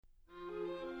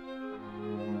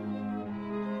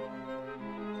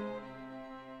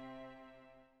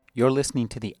You're listening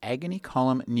to the Agony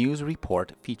Column News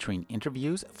Report featuring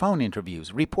interviews, phone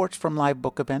interviews, reports from live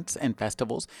book events and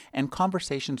festivals, and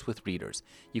conversations with readers.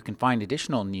 You can find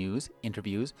additional news,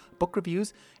 interviews, book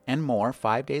reviews, and more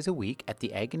 5 days a week at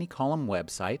the Agony Column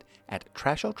website at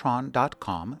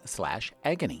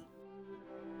trashotron.com/agony.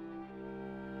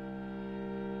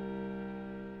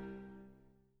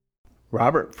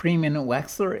 Robert Freeman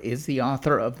Wexler is the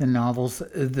author of the novels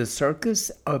The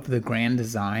Circus of the Grand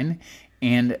Design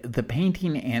and The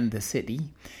Painting and the City,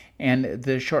 and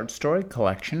the short story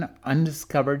collection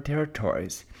Undiscovered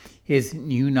Territories. His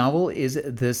new novel is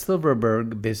The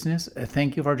Silverberg Business.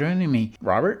 Thank you for joining me,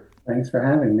 Robert. Thanks for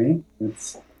having me.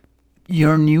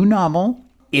 Your new novel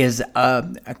is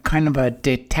a kind of a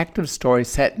detective story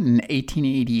set in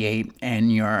 1888,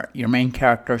 and your main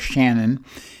character, Shannon,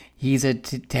 he's a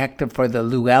detective for the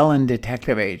Llewellyn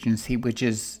Detective Agency, which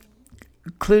is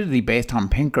clearly based on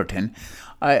Pinkerton.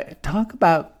 Talk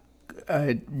about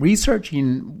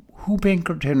researching who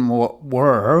Pinkerton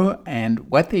were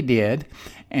and what they did,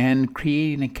 and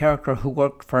creating a character who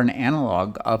worked for an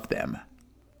analog of them.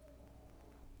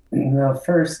 Well,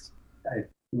 first, I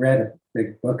read a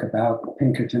big book about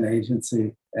Pinkerton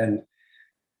Agency and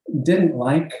didn't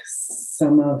like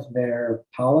some of their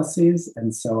policies,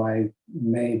 and so I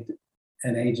made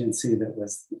an agency that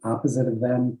was opposite of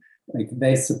them. Like,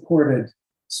 they supported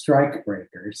strike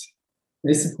breakers.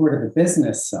 They supported the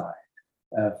business side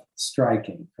of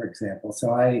striking, for example. So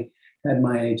I had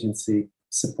my agency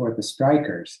support the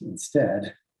strikers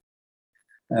instead.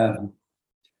 And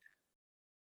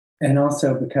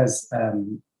also because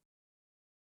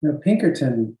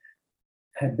Pinkerton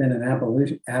had been an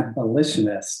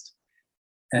abolitionist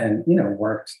and,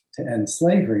 worked to end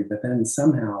slavery, but then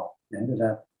somehow ended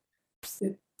up,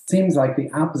 it seems like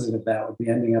the opposite of that would be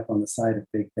ending up on the side of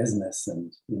big business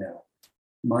and,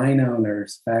 mine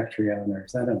owners, factory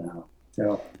owners, I don't know.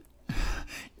 So,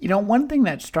 one thing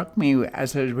that struck me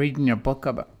as I was reading your book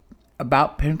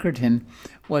about Pinkerton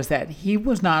was that he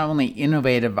was not only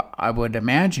innovative, I would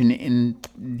imagine, in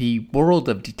the world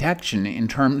of detection in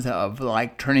terms of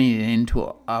like turning it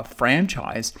into a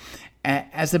franchise.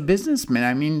 As a businessman,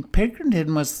 I mean,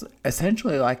 Pinkerton was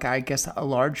essentially like, I guess, a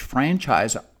large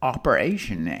franchise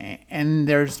operation, and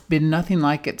there's been nothing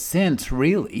like it since,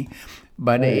 really.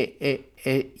 But right.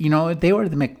 They were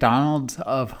the McDonald's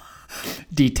of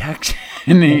detection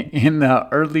in the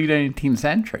early 19th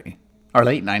century, or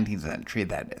late 19th century,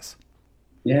 that is.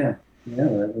 Yeah,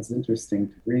 that was interesting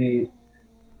to read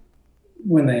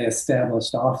when they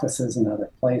established offices in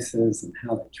other places and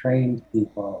how they trained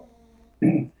people.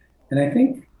 And I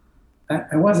think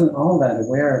I wasn't all that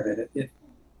aware of it. It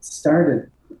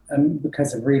started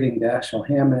because of reading Dashiell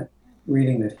Hammett,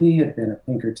 reading that he had been a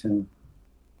Pinkerton.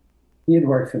 He had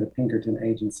worked for the Pinkerton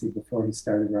Agency before he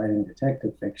started writing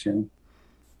detective fiction.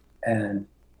 And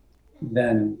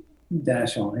then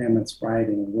Dashiell Hammett's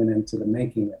writing went into the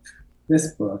making of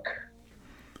this book.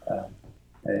 I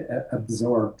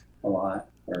absorbed a lot,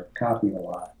 or copied a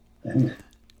lot. And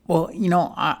well,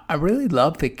 I really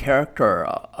love the character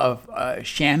of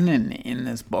Shannon in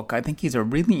this book. I think he's a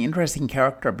really interesting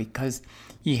character because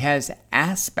he has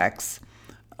aspects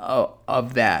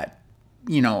of that,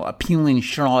 appealing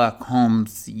Sherlock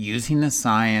Holmes, using the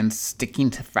science, sticking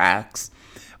to facts.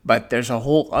 But there's a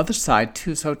whole other side,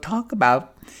 too. So talk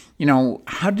about,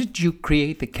 how did you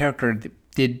create the character?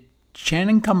 Did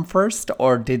Shannon come first,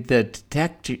 or did the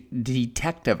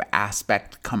detective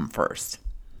aspect come first?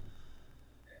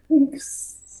 I think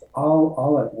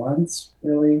all at once,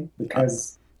 really,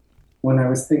 because when I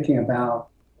was thinking about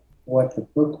what the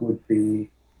book would be,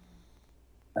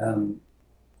 I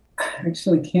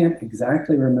actually can't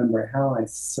exactly remember how I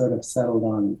sort of settled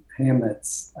on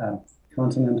Hammett's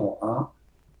Continental Op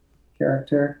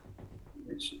character,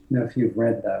 which, if you've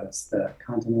read those, the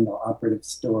Continental Operative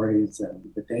Stories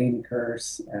and The Dane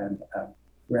Curse and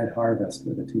Red Harvest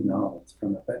were the two novels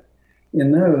from it. But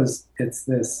in those, it's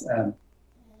this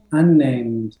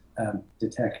unnamed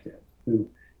detective who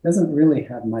doesn't really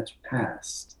have much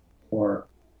past or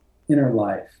inner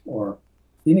life or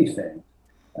anything.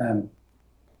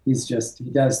 He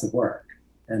does the work.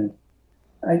 And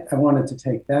I wanted to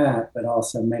take that, but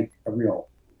also make a real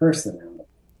person out of it.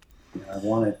 I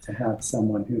wanted to have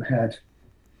someone who had,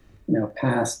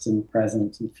 past and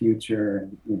present and future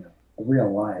and, a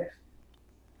real life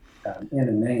and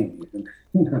a name even,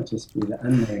 not just be the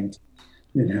unnamed,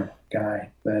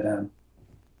 guy. But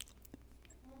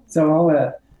so all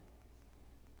that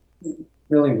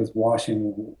really was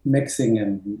mixing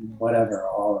and whatever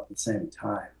all at the same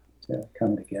time to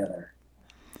come together.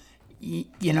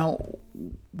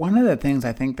 one of the things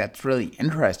I think that's really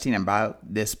interesting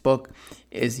about this book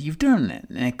is you've done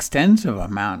an extensive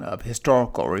amount of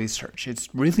historical research. It's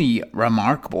really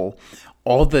remarkable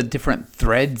all the different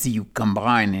threads you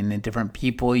combine and the different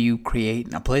people you create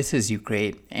and the places you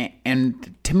create.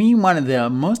 And to me, one of the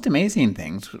most amazing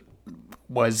things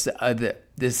was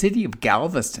the city of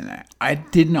Galveston. I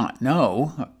did not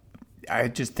know. I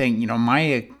just think, my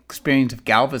experience of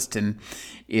Galveston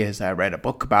is I read a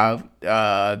book about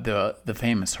the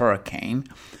famous hurricane,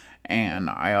 and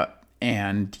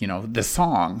the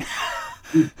song.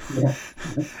 Yeah.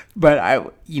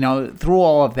 But through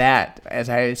all of that, as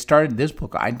I started this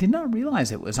book, I did not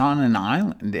realize it was on an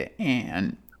island,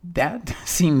 and that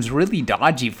seems really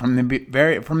dodgy from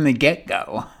the get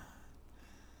go.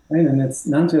 Right, and it's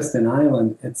not just an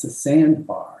island; it's a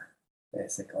sandbar,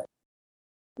 basically.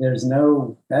 There's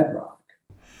no bedrock.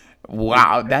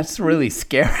 Wow, that's really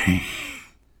scary.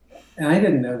 And I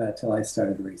didn't know that till I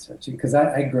started researching because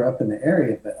I grew up in the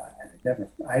area, but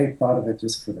I thought of it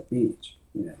just for the beach,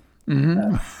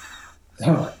 Mm-hmm.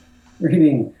 So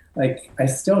reading, like, I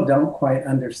still don't quite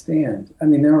understand. I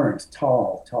mean, there aren't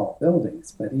tall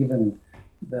buildings, but even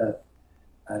the,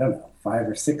 I don't know, 5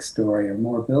 or 6 story or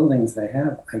more buildings they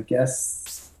have, I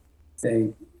guess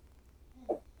they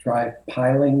drive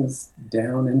pilings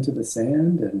down into the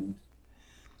sand, and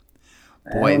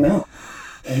I Boy, don't know.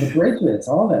 And the bridges,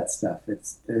 all that stuff,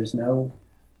 there's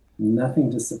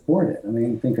nothing to support it. I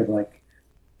mean, think of like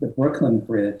the Brooklyn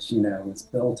Bridge, was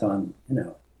built on,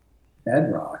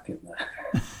 bedrock, and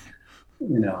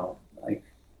like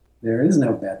there is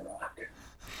no bedrock.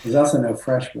 There's also no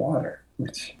fresh water,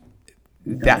 which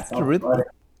that's it's all really brought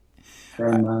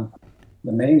from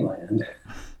the mainland.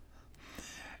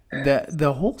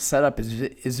 the whole setup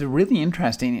is really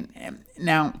interesting.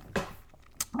 Now,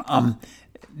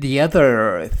 the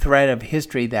other thread of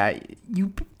history that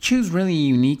you choose really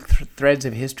unique threads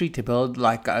of history to build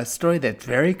like a story that's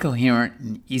very coherent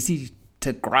and easy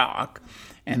to grok,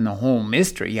 and the whole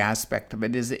mystery aspect of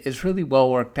it is really well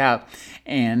worked out.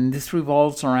 And this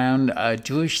revolves around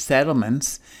Jewish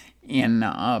settlements in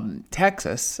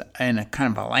Texas and a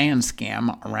kind of a land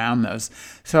scam around those.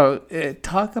 So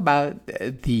talk about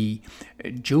the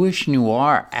Jewish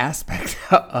noir aspect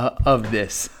of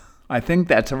this. I think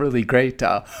that's a really great,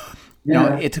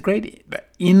 it's a great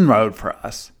inroad for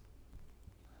us.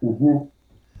 Mm-hmm.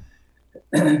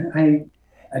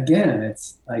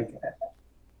 It's like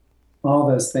all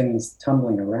those things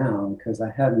tumbling around because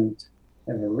I hadn't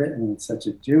ever written such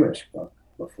a Jewish book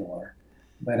before.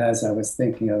 But as I was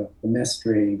thinking of the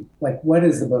mystery, like, what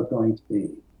is the book going to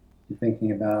be? I'm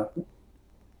thinking about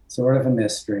sort of a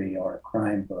mystery or a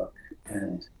crime book,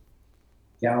 and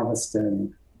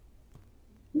Galveston.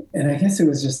 And I guess it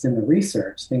was just in the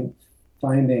research,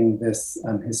 finding this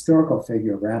historical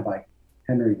figure, Rabbi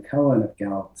Henry Cohen of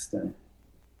Galveston.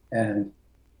 And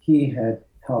he had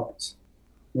helped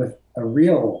with a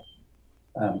real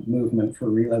movement for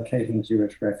relocating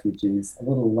Jewish refugees a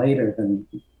little later than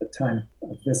the time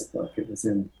of this book. It was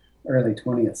in early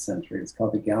 20th century. It's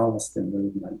called the Galveston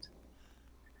Movement,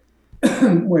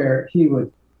 where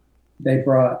they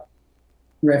brought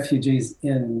refugees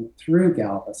in through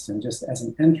Galveston just as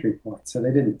an entry point. So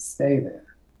they didn't stay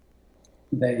there.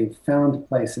 They found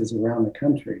places around the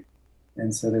country.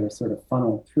 And so they were sort of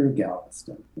funneled through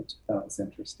Galveston, which I thought was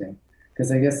interesting.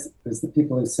 Because I guess it was the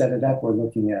people who set it up were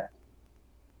looking at,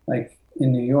 like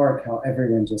in New York, how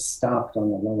everyone just stopped on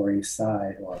the Lower East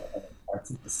Side or other parts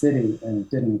of the city and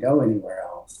didn't go anywhere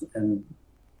else. And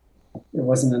there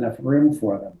wasn't enough room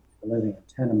for them, living in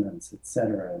tenements, et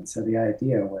cetera. And so the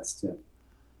idea was to,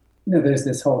 there's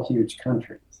this whole huge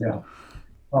country, so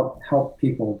help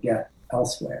people get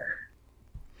elsewhere.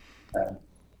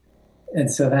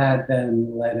 And so that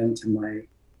then led into my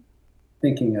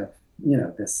thinking of,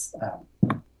 this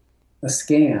a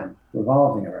scam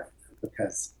revolving around it,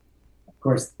 because, of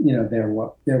course, there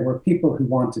were people who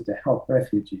wanted to help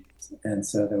refugees, and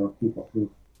so there were people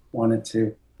who wanted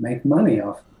to make money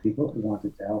off of people who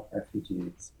wanted to help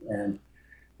refugees. And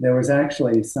there was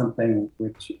actually something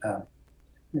which I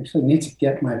actually need to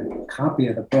get my copy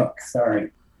of the book. Sorry.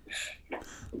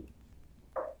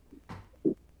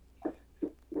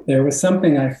 There was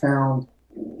something I found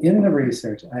in the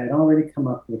research. I had already come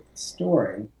up with the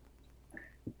story,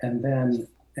 and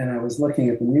I was looking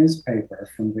at the newspaper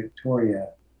from Victoria,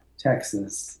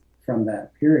 Texas, from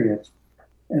that period,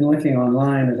 and looking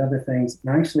online at other things,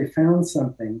 and I actually found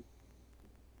something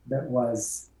that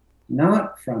was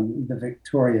not from the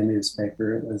Victoria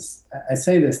newspaper. It was, I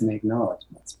say this in the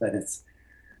acknowledgments, but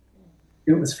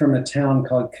it was from a town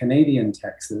called Canadian,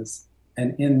 Texas,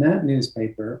 and in that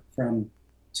newspaper from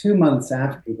 2 months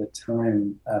after the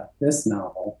time of this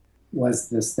novel was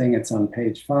this thing, it's on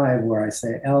page 5, where I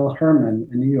say L. Herman,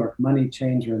 a New York money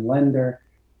changer and lender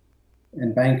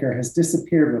and banker, has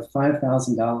disappeared with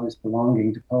 $5,000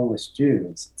 belonging to Polish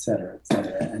Jews, et cetera, et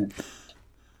cetera. And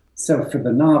so for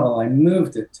the novel, I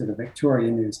moved it to the Victoria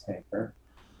newspaper.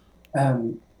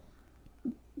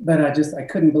 But I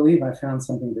couldn't believe I found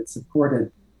something that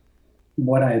supported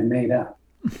what I had made up.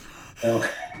 So,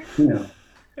 you know.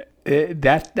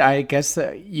 That, I guess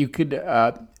you could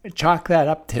chalk that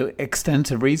up to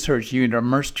extensive research. You'd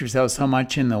immersed yourself so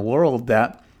much in the world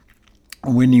that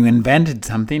when you invented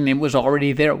something, it was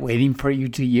already there waiting for you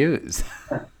to use.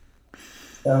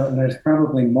 So, and there's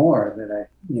probably more that I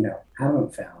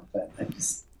haven't found, but I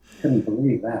just couldn't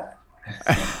believe that.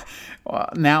 Well,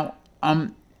 now,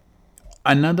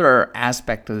 another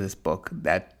aspect of this book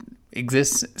that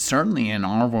exists certainly in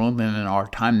our world and in our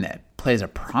time that plays a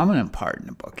prominent part in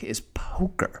the book is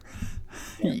poker.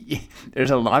 Yeah.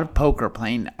 There's a lot of poker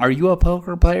playing. Are you a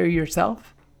poker player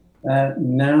yourself?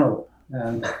 No,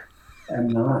 I'm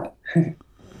not.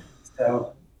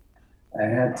 So I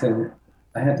had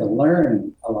to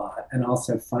learn a lot and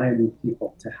also find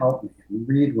people to help me and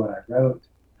read what I wrote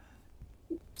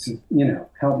to,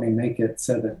 help me make it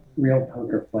so that real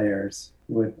poker players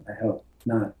would, I hope,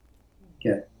 not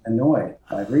get annoyed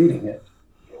by reading it,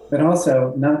 but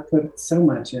also not put so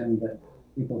much in that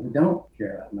people who don't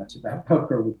care that much about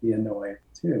poker would be annoyed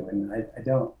too. And I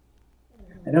don't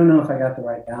know if I got the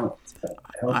right balance, but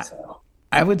I hope so.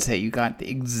 I would say you got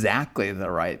exactly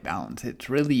the right balance. It's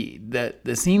really,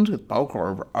 the scenes with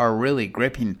poker are really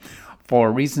gripping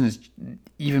for reasons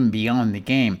even beyond the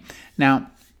game.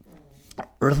 Now,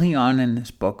 early on in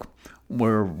this book,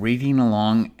 we're reading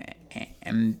along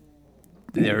and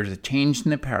there's a change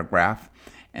in the paragraph,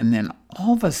 and then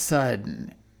all of a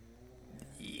sudden,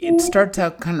 it starts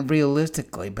out kind of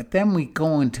realistically, but then we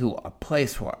go into a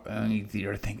place where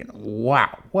you're thinking,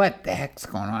 wow, what the heck's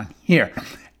going on here?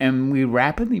 And we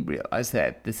rapidly realize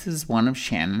that this is one of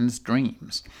Shannon's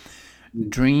dreams.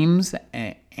 Dreams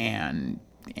and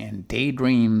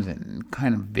daydreams and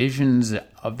kind of visions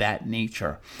of that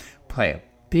nature play a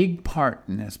big part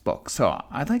in this book. So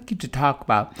I'd like you to talk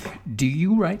about, do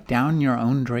you write down your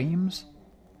own dreams?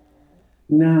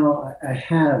 No, I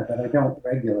have, but I don't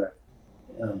regularly.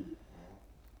 I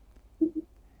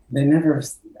never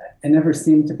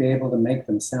seem to be able to make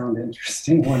them sound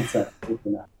interesting once I've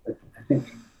taken up. But I think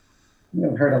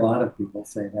I've heard a lot of people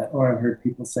say that, or I've heard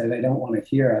people say they don't want to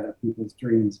hear other people's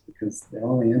dreams because they're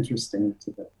only interesting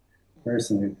to the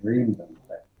person who dreamed them.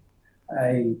 But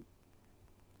I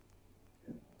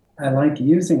like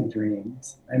using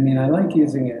dreams. I mean, I like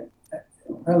using it.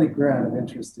 It probably grew out of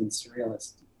interest in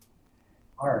surrealist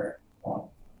art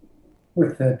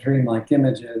with the dreamlike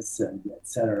images and et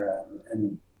cetera.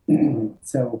 And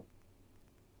so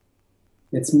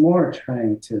it's more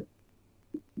trying to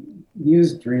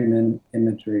use dream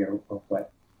imagery or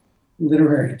what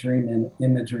literary dream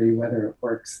imagery, whether it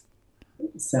works,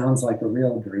 sounds like a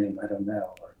real dream, I don't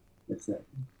know, or it's a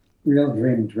real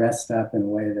dream dressed up in a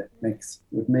way that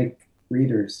would make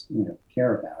readers,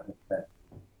 care about it. But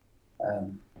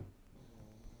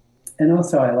and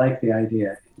also I like the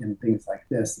idea in things like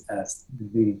this as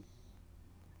the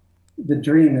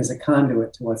dream is a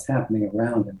conduit to what's happening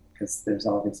around him, because there's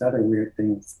all these other weird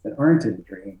things that aren't in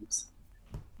dreams,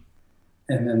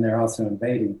 and then they're also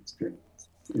invading his dreams.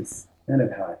 It's kind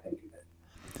of how I think of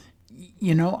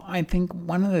it. I think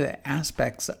one of the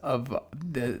aspects of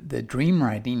the dream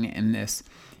writing in this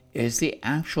is the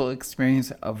actual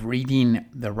experience of reading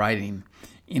the writing,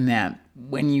 in that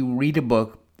when you read a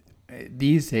book,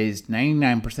 these days,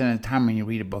 99% of the time when you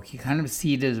read a book, you kind of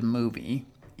see it as a movie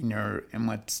in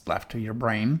what's left of your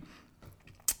brain.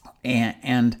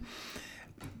 And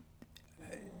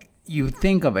you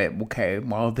think of it, okay,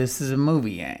 well, this is a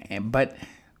movie. But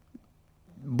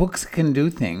books can do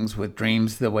things with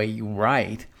dreams the way you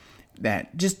write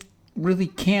that just really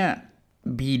can't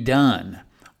be done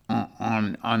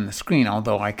on the screen.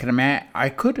 Although I could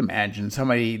imagine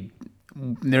somebody.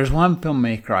 There's one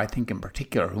filmmaker I think in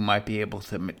particular who might be able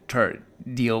to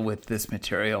deal with this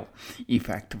material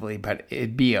effectively, but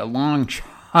it'd be a long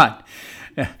shot.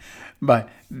 But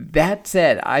that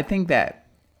said, I think that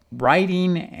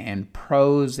writing and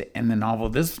prose and the novel,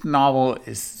 this novel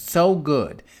is so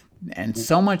good and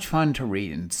so much fun to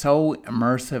read and so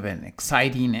immersive and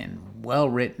exciting and well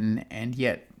written, and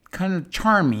yet kind of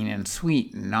charming and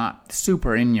sweet and not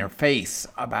super in your face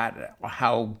about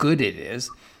how good it is.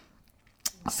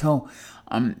 So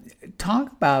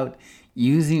talk about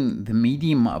using the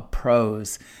medium of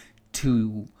prose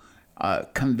to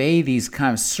convey these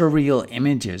kind of surreal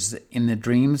images in the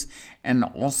dreams. And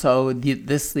also,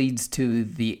 this leads to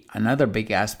another big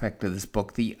aspect of this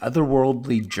book, the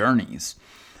otherworldly journeys.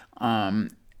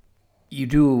 You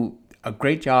do a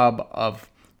great job of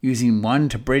using one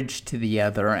to bridge to the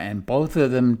other, and both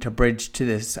of them to bridge to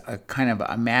this kind of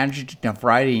imaginative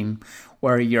writing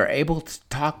where you're able to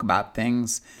talk about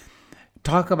things,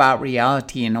 talk about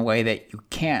reality in a way that you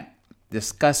can't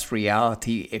discuss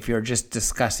reality if you're just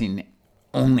discussing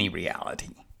only reality.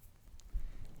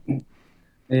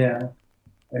 Yeah.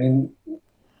 I mean,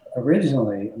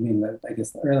 originally, I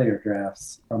guess the earlier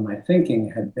drafts from my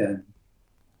thinking had been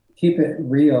keep it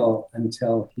real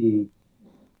until he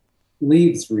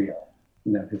leaves real,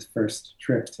 his first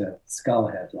trip to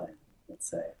Skullhead Land, let's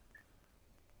say.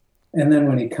 And then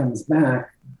when he comes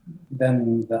back,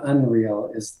 then the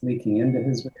unreal is leaking into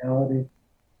his reality.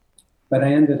 But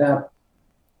I ended up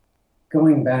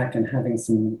going back and having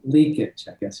some leakage,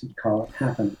 I guess you'd call it,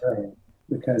 happen early,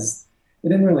 because it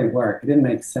didn't really work. It didn't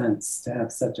make sense to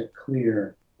have such a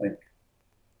clear,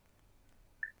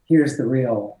 here's the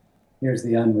real, here's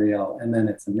the unreal, and then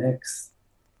it's a mix.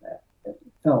 It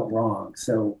felt wrong.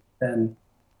 So then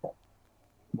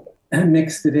I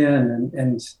mixed it in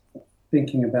and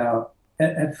thinking about,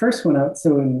 at first when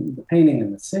so in The Painting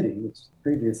in the City, which is the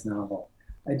previous novel,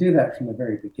 I do that from the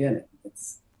very beginning.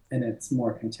 It's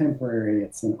more contemporary.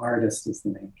 It's an artist as the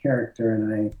main character,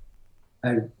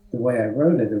 and the way I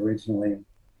wrote it originally,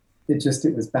 it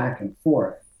was back and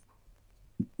forth.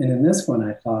 And in this one,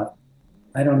 I thought,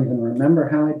 I don't even remember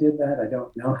how I did that. I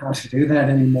don't know how to do that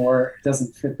anymore. It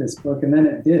doesn't fit this book. And then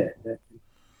it did. It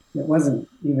wasn't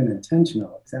even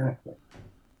intentional exactly.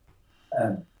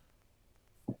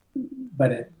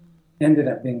 But it ended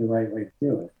up being the right way to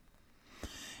do it.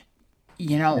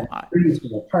 Dreams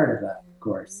were a part of that, of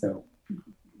course. So,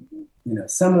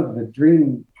 some of the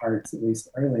dream parts, at least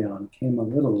early on, came a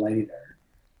little later.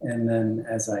 And then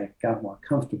as I got more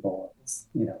comfortable, it was,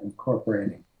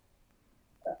 incorporating.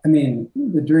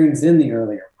 The dreams in the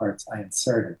earlier parts I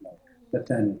inserted later, but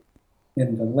then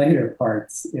in the later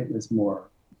parts, it was more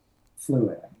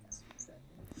fluid, I guess you'd say.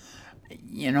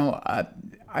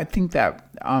 I think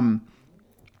that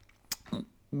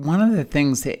one of the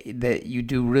things that you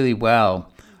do really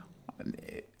well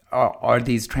are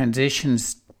these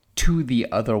transitions to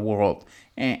the other world.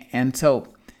 And so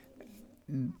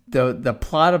the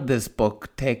plot of this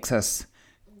book takes us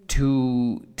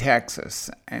to Texas,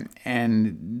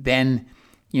 and then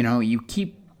you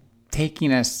keep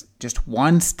taking us just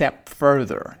one step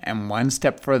further and one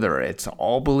step further. It's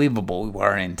all believable.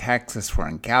 We're in Texas, we're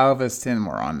in Galveston,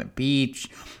 we're on the beach,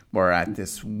 we're at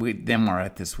this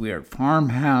weird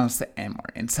farmhouse, and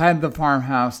we're inside the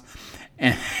farmhouse.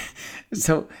 And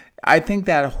so I think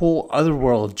that whole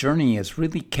otherworld journey is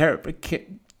really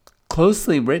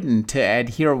closely written to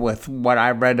adhere with what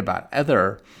I read about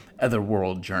other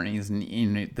world journeys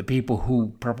and the people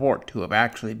who purport to have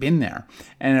actually been there.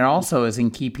 And it also is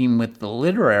in keeping with the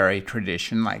literary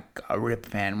tradition, like Rip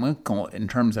Van Winkle, in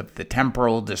terms of the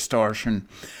temporal distortion.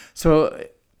 So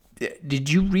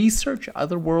did you research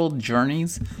other world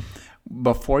journeys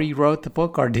before you wrote the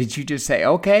book, or did you just say,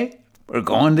 okay, we're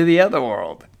going to the other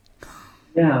world?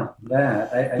 Yeah,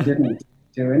 that. I didn't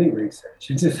do any research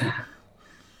into that.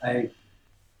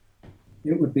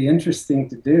 It would be interesting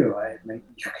to do.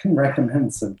 You can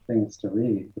recommend some things to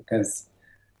read, because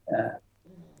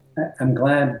I'm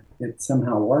glad it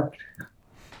somehow worked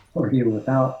for you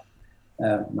without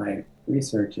my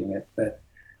researching it. But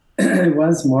it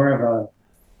was more of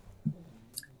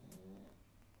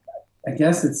I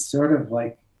guess it's sort of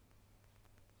like,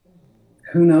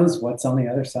 who knows what's on the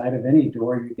other side of any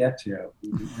door you get to.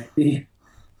 It might be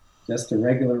just a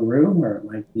regular room, or it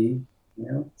might be,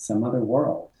 some other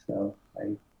world. So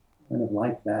I kind of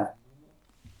like that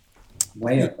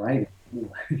way of writing.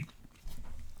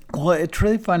 Well, it's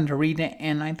really fun to read it,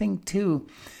 and I think too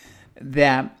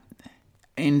that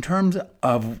in terms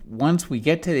of once we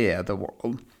get to the other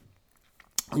world,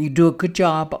 you do a good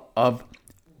job of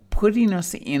putting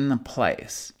us in the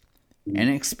place and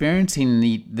experiencing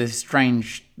the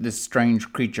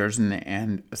strange creatures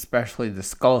and especially the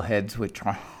skullheads, which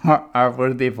are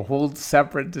worthy of a whole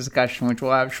separate discussion, which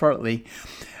we'll have shortly.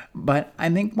 But I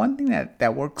think one thing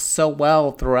that works so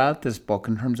well throughout this book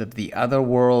in terms of the other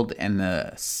world and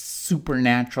the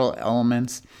supernatural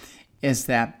elements is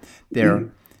that they're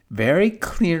very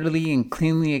clearly and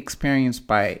cleanly experienced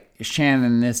by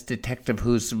Shannon, this detective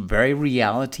who's very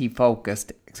reality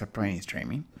focused, except when he's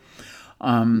dreaming.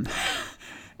 And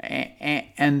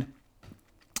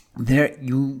there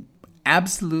you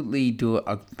absolutely do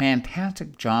a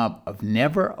fantastic job of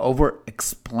never over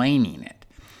explaining it.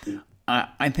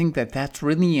 I think that that's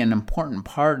really an important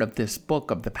part of this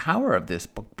book, of the power of this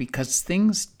book, because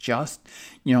things just,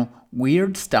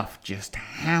 weird stuff just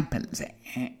happens.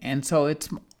 And so it's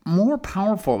more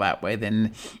powerful that way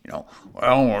than,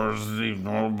 well,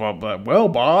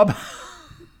 Bob.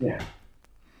 Yeah.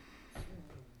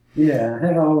 Yeah,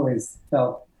 I've always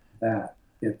felt that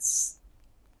it's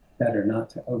better not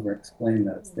to over-explain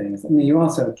those things. I mean, you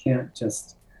also can't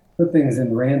just put things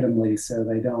in randomly so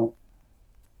they don't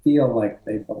feel like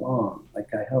they belong.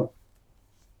 Like, I hope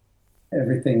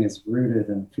everything is rooted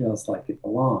and feels like it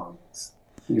belongs,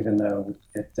 even though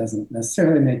it doesn't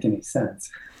necessarily make any sense.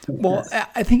 Well,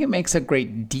 I think it makes a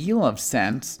great deal of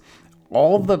sense.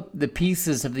 All the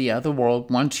pieces of the other world,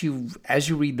 as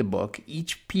you read the book,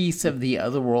 each piece of the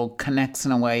other world connects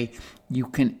in a way you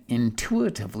can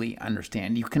intuitively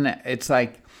understand. It's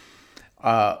like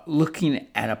looking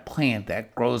at a plant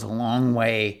that grows a long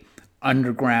way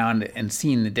underground and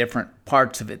seeing the different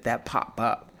parts of it that pop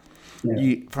up.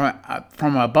 Yeah.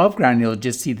 From above ground, you'll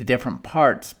just see the different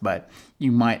parts, but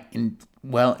you might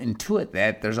intuit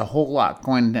that there's a whole lot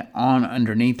going on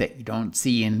underneath that you don't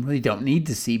see and really don't need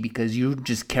to see, because you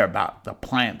just care about the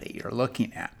plant that you're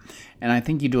looking at. And I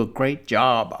think you do a great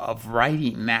job of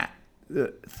writing that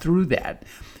through that.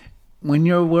 When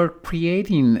we're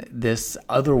creating this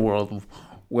other world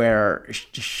where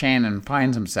Shannon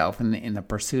finds himself in the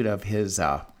pursuit of his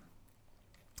the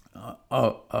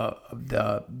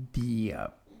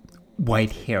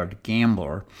white-haired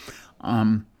gambler,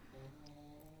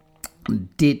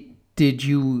 did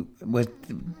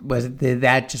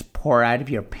that just pour out of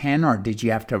your pen, or did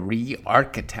you have to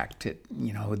re-architect it?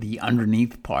 The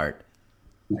underneath part.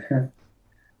 I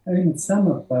mean, some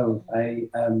of both.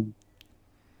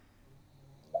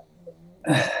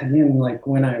 Again, like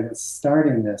when I was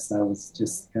starting this, I was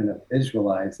just kind of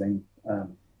visualizing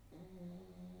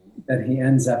that he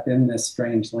ends up in this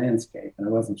strange landscape, and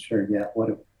I wasn't sure yet what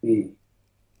it would be.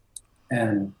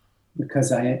 And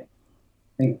because I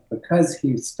think because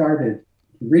he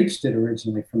reached it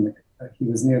originally he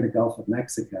was near the Gulf of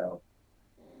Mexico,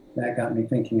 that got me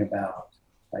thinking about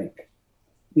like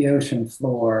the ocean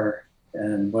floor,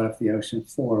 and what if the ocean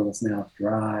floor was now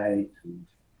dry and,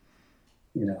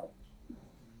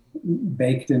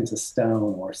 baked into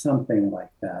stone or something like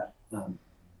that. And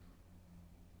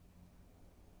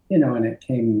it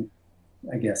came,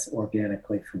 I guess,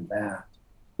 organically from that.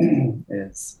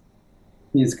 Is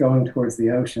he's going towards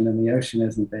the ocean, and the ocean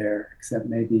isn't there, except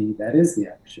maybe that is the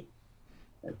ocean.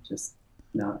 It's just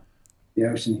not the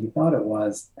ocean he thought it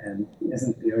was, and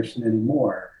isn't the ocean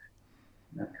anymore,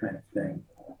 that kind of thing.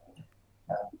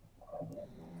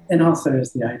 And also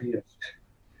there's the idea of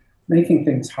making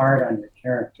things hard on your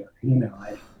character.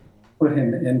 I put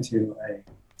him into a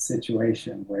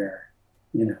situation where,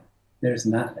 there's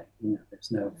nothing. There's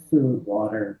no food,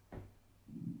 water.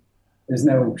 There's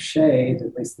no shade.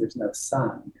 At least there's no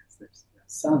sun, because there's no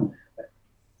sun there.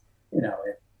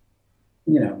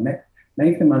 But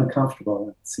make them uncomfortable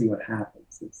and see what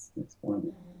happens. It's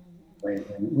one way.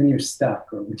 When you're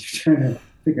stuck, or when you're trying to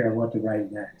figure out what to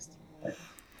write next.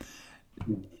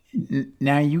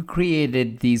 Now, you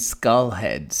created these skull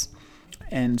heads,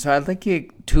 and so I'd like you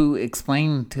to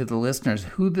explain to the listeners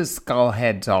who the skull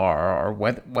heads are, or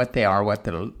what they are, what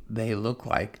they look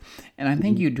like. And I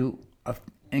think you do,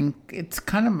 and it's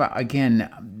kind of, again,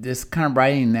 this kind of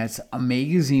writing that's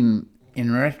amazing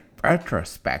in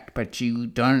retrospect, but you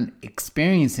don't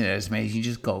experience it as amazing.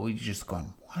 You're just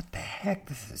going, what the heck?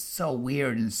 This is so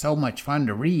weird and so much fun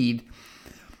to read.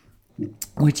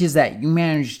 Which is that you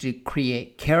managed to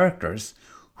create characters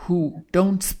who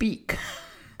don't speak.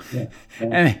 Yeah.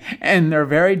 And they're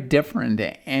very different,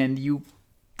 and you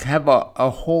have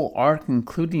a whole arc,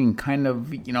 including kind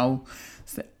of,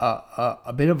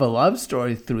 a bit of a love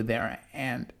story through there.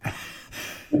 And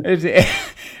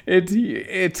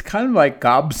it's kind of like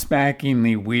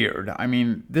gobsmackingly weird. I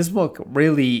mean, this book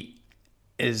really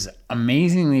is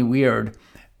amazingly weird,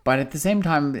 but at the same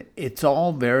time, it's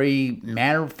all very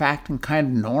matter-of-fact and kind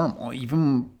of normal,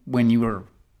 even when you were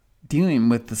dealing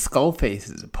with the skull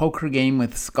faces, a poker game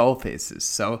with skull faces.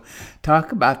 So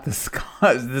talk about the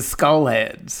skull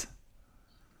heads.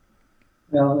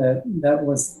 Well, that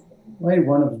was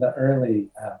one of the early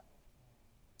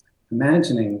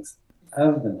imaginings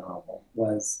of the novel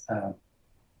was,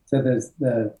 so there's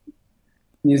the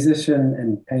musician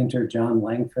and painter John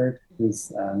Langford, who's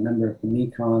a member of the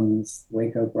Mekons,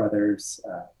 Waco Brothers,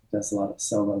 does a lot of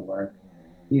solo work.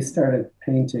 He started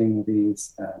painting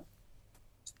these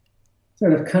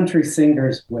sort of country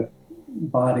singers with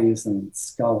bodies and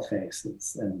skull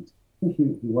faces. And I think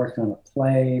he worked on a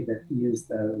play that used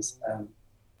those.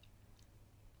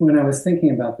 when I was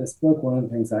thinking about this book, one of the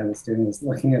things I was doing was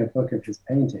looking at a book of his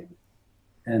painting,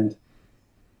 and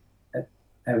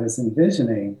I was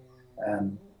envisioning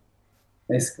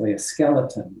basically a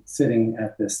skeleton sitting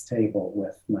at this table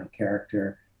with my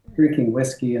character, drinking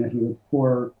whiskey, and he would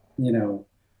pour,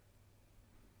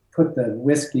 put the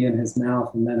whiskey in his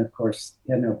mouth, and then of course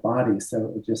he had no body, so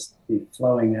it would just be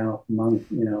flowing out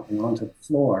onto the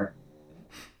floor,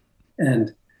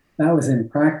 and that was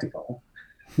impractical.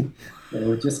 There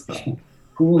would just be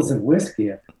pools of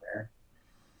whiskey everywhere.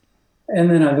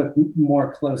 And then I looked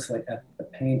more closely at the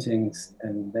paintings,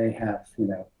 and they have,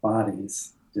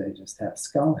 bodies. They just have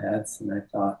skull heads. And I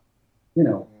thought,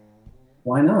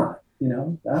 why not?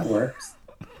 That works.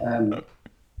 And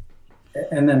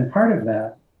then part of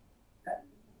that,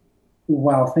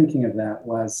 while thinking of that,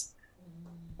 was,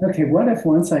 okay, what if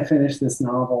once I finish this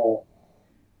novel,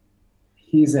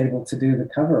 he's able to do the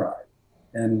cover art?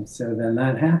 And so then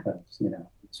that happened,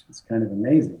 which was kind of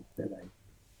amazing that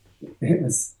it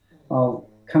was all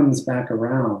comes back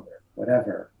around or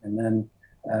whatever. And then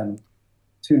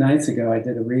 2 nights ago, I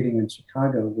did a reading in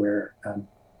Chicago where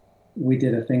we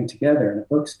did a thing together in a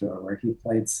bookstore where he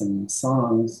played some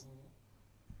songs,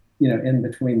 in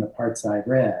between the parts I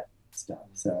read and stuff.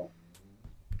 So,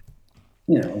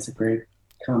 it was a great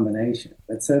combination.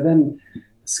 But so then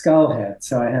Skullhead,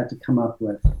 so I had to come up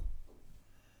with,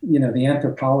 the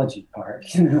anthropology part,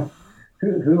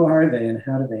 who are they and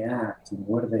how do they act and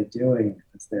what are they doing?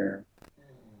 Because they're,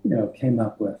 came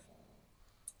up with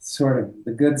sort of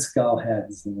the good skull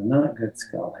heads and the not good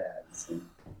skull heads, and,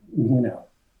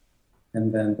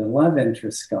 and then the love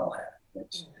interest skull head,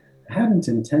 which I hadn't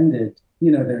intended,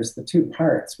 there's the 2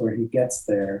 parts where he gets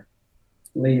there,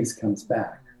 leaves, comes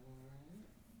back.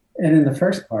 And in the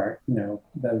first part,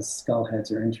 those skull heads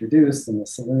are introduced, and the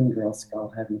saloon girl skull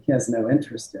head, and he has no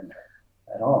interest in her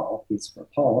at all. He's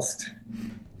repulsed.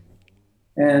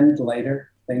 And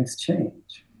later, things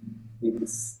change. He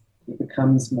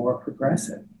becomes more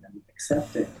progressive and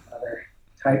accepting other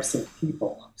types of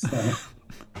people. So,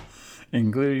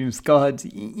 including skullheads.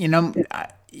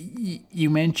 You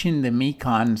mentioned the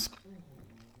Mekons.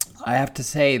 I have to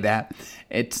say that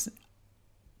it's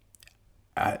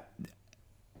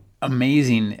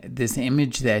amazing, this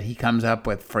image that he comes up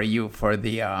with for you for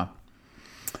the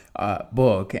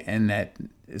book, and that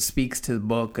speaks to the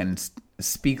book and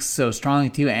speaks so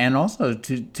strongly to you and also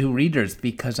to readers,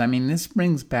 because this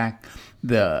brings back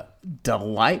the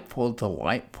delightful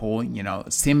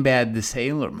Sinbad the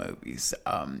Sailor movies,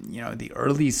 the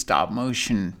early stop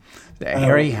motion, the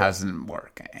Harryhausen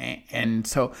work. And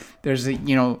so there's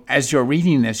as you're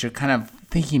reading this, you're kind of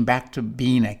thinking back to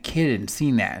being a kid and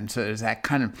seeing that, and so there's that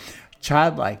kind of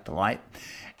childlike delight.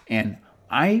 And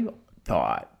I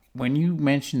thought, when you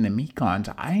mentioned the Mekons,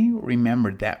 I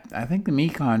remembered that I think the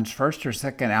Mekons' first or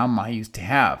second album I used to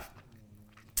have,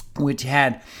 which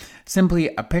had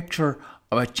simply a picture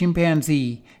of a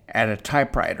chimpanzee at a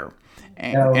typewriter.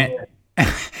 And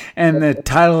the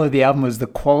title of the album was "The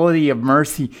Quality of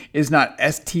Mercy is Not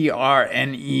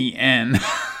STRNEN."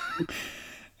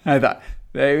 I thought,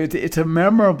 it's a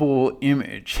memorable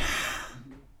image.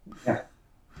 Yeah.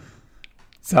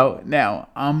 So now,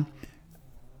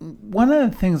 one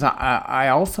of the things I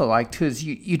also like too is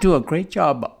you do a great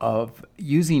job of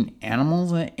using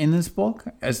animals in this book,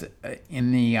 as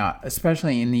in the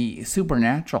especially in the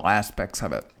supernatural aspects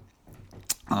of it.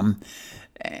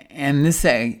 And this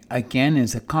again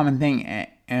is a common thing,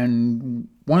 and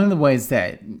one of the ways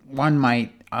that one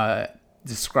might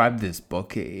describe this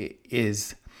book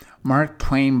is Mark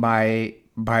Twain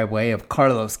by way of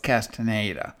Carlos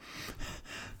Castaneda.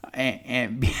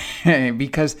 And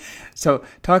because, so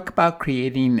talk about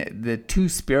creating the 2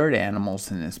 spirit animals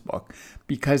in this book,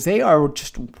 because they are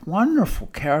just wonderful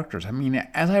characters.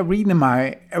 As I read them,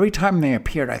 every time they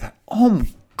appeared, I thought, oh,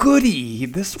 goody,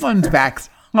 this one's back.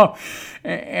 Oh,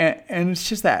 and it's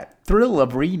just that thrill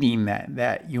of reading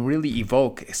that you really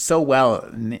evoke so well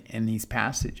in these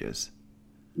passages.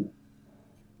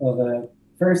 Well, the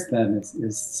first then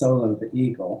is Solo the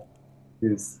eagle,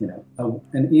 who's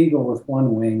an eagle with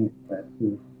 1 wing, but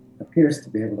who appears to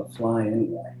be able to fly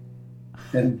anyway.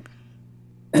 And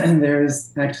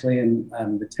there's actually in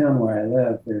the town where I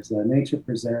live, there's a nature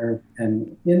preserve,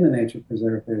 and in the nature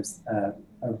preserve there's a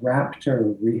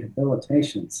raptor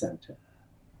rehabilitation center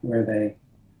where they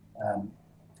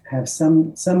have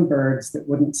some birds that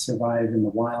wouldn't survive in the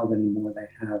wild anymore.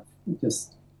 They have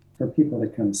just for people to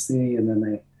come see, and then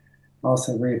they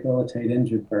also rehabilitate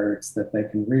injured birds that they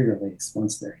can re-release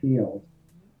once they're healed.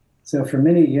 So for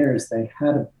many years, they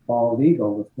had a bald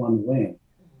eagle with 1 wing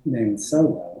named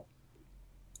Solo,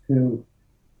 who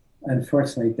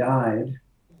unfortunately died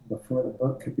before the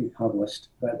book could be published.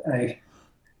 But I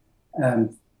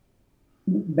um,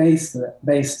 based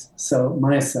my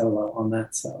solo on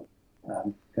that song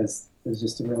because there's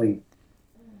just a really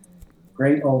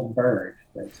great old bird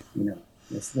that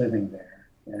was living there,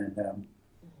 and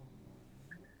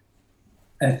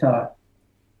I thought,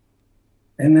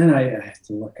 and then I had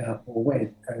to look up. Well, wait,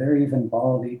 are there even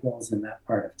bald eagles in that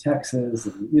part of Texas?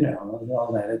 And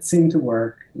all that. It seemed to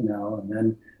work, and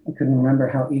then I couldn't remember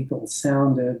how eagles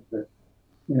sounded, but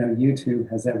YouTube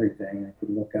has everything. I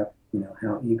could look up,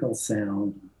 how eagles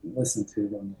sound, listen to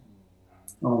them,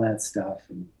 all that stuff.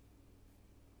 And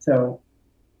so,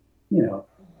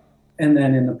 and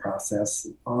then in the process,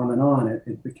 on and on,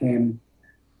 it became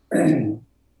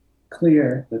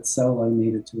clear that solo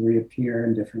needed to reappear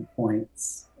in different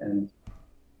points and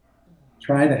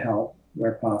try to help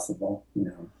where possible,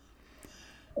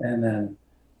 And then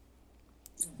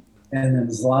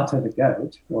Zlata the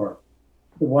goat, or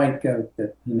the white goat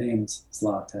that he names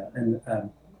Zlata, and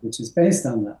which is based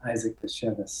on the Isaac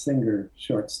Bashevis Singer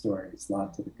short story,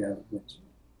 Zlata the goat, which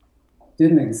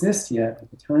didn't exist yet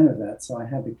at the time of that. So I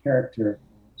had the character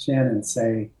Shannon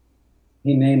say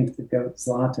he named the goat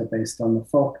Zlata based on the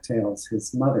folk tales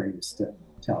his mother used to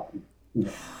tell him.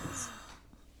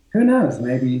 Who knows?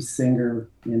 Maybe Singer,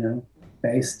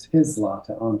 based his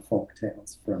Zlata on folk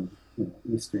tales from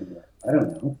Eastern Europe. I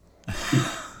don't know.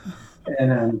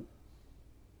 And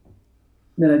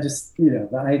then I just, the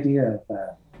idea of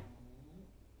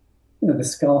the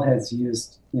Skullheads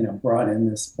brought in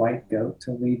this white goat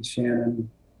to lead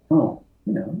Shannon home.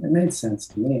 It made sense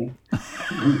to me.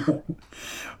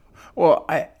 Well,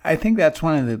 I think that's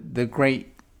one of the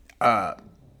great,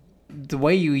 the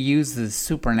way you use the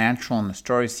supernatural in the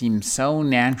story seems so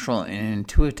natural and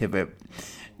intuitive.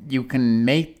 You can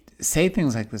say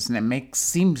things like this, and it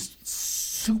seems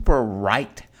super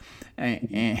right,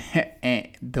 and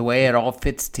the way it all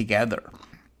fits together.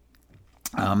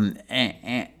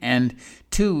 And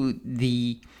two,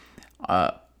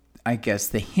 I guess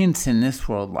the hints in this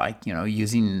world, like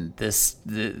using the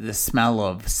smell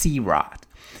of sea rot,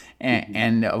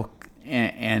 and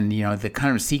the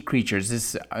kind of sea creatures.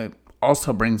 This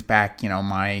also brings back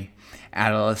my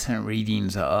adolescent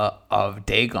readings of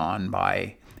Dagon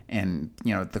and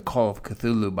the Call of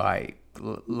Cthulhu by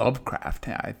Lovecraft.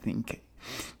 I think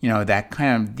that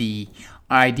kind of the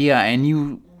idea, and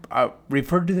you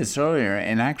referred to this earlier,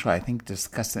 and actually I think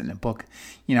discussed it in the book,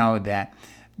 that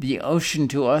the ocean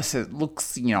to us, it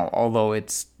looks, although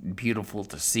it's beautiful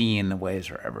to see and the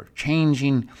waves are ever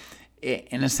changing,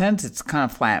 in a sense it's kind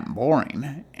of flat and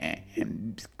boring,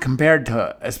 and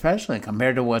especially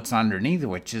compared to what's underneath,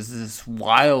 which is this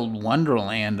wild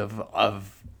wonderland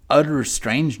of utter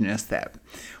strangeness that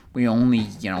we only,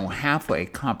 halfway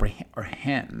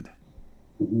comprehend.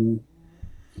 Mm-hmm.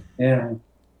 Yeah.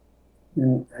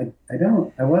 And I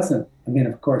mean,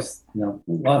 of course,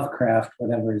 Lovecraft,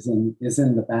 whatever is in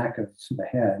the back of the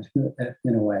head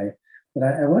in a way, but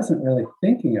I wasn't really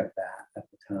thinking of that at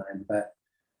the time. But,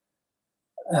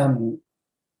 and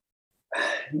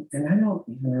I don't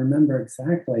even remember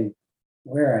exactly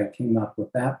where I came up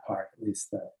with that part, at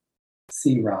least the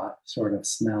sea rot sort of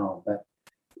smell. But,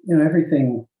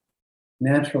 everything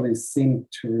naturally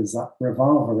seemed to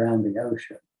revolve around the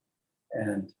ocean,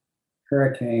 and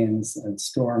hurricanes and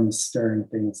storms stirring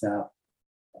things up.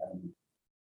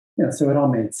 So it all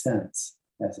made sense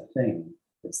as a thing.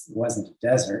 It wasn't a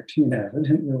desert,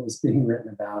 it was being written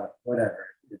about, whatever.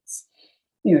 It's,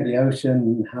 the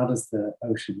ocean, how does the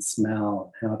ocean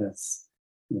smell? How does,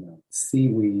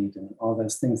 seaweed and all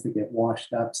those things that get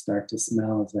washed up start to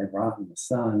smell as they rot in the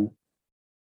sun?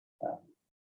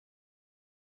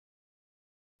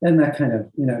 And that kind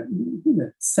of,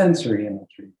 sensory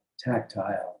imagery,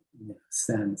 tactile,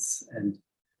 sense, and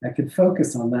I could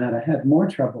focus on that. I had more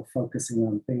trouble focusing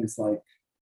on things like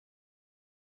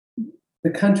the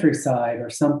countryside or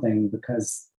something,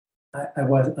 because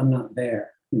I'm not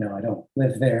there. I don't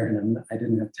live there, and I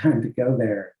didn't have time to go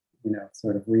there.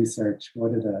 Sort of research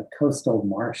what do the coastal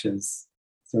marshes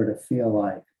sort of feel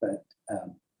like. But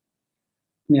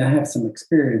I have some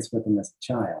experience with them as a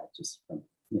child, just from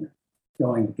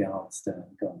going to Galveston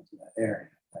and going to that area.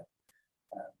 But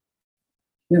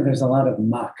there's a lot of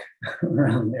muck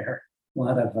around there, a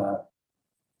lot of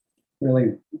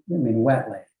really,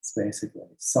 wetlands, basically,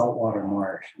 saltwater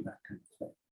marsh and that kind of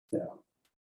thing. So,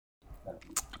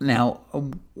 now,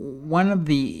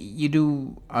 you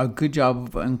do a good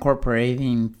job of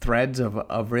incorporating threads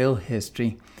of real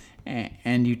history,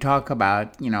 and you talk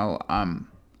about, when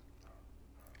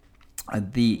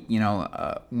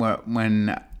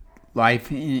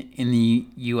life in the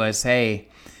USA,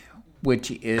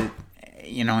 which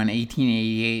in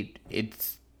 1888,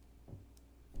 it's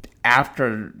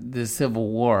after the Civil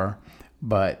War,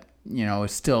 but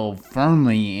it's still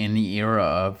firmly in the era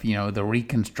of the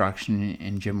Reconstruction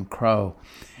and Jim Crow,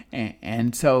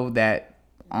 and so that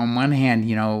on one hand,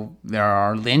 there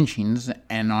are lynchings,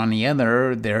 and on the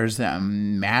other, there's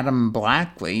Madame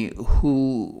Blackley,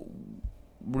 who,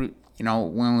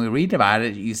 when we read about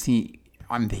it,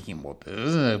 I'm thinking, well, this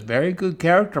is a very good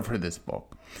character for this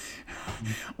book.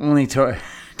 Only to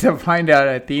find out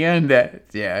at the end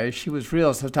that, she was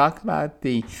real. So talk about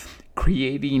the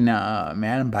creating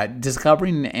Madame Black,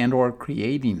 discovering and or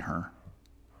creating her.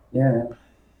 Yeah,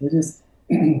 it is,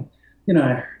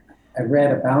 I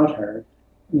read about her,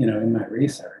 in my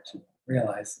research and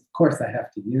realized, of course, I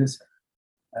have to use her.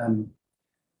 And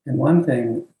one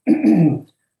thing,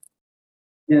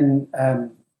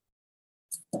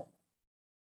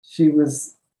 she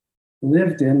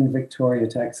lived in Victoria,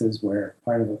 Texas, where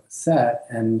part of it was set,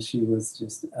 and she was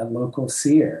just a local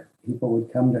seer. People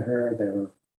would come to her. There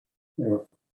were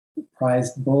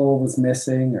prized bull was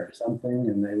missing or something,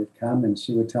 and they would come, and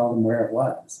she would tell them where it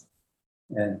was,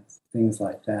 and things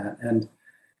like that. And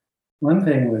one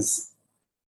thing was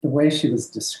the way she was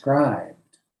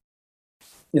described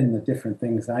in the different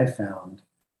things I found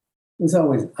was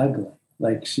always ugly.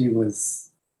 Like she was,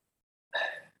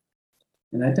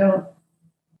 and I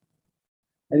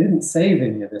didn't save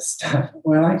any of this stuff.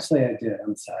 Well, actually I did,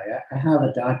 I'm sorry. I have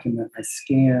a document I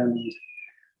scanned.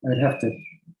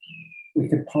 We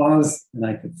could pause and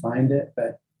I could find it,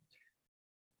 but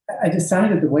I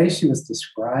decided the way she was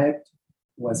described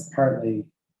was partly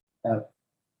a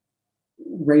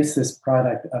racist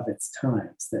product of its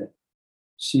times, that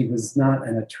she was not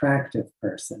an attractive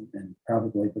person, and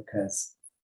probably because,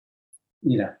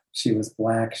 she was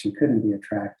Black, she couldn't be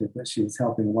attractive, but she was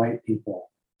helping white people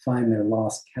find their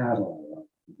lost cattle,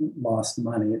 lost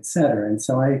money, etc. And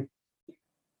so I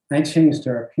changed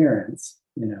her appearance,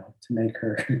 to make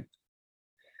her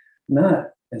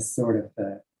not as sort of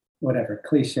the whatever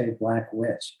cliche Black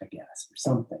witch, I guess, or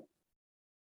something.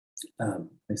 But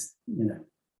it's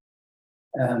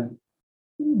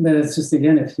just,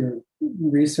 again, if you're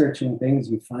researching things,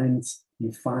 you find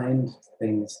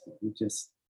things that you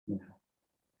just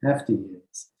have to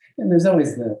use. And there's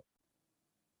always the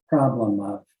problem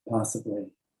of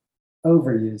possibly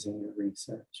overusing your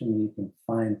research. I mean, you can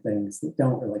find things that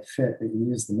don't really fit, but you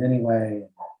use them anyway.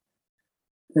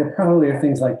 There probably are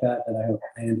things like that I hope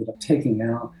I ended up taking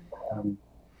out.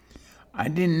 I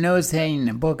didn't notice that in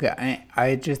the book.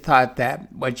 I just thought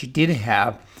that what you did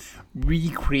have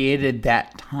recreated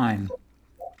that time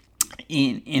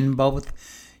in both,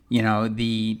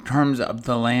 the terms of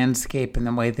the landscape and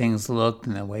the way things looked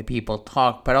and the way people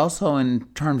talked, but also in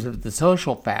terms of the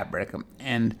social fabric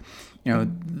and,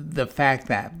 the fact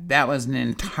that that was an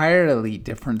entirely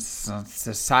different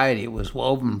society. It was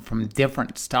woven from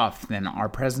different stuff than our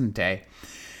present day.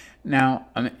 Now,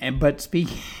 but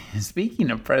speaking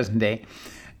of present day,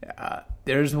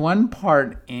 there's one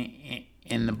part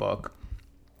in the book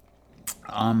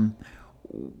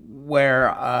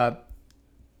where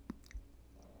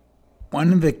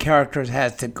one of the characters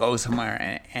has to go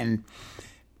somewhere, and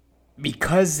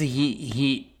because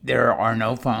there are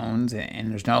no phones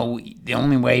and the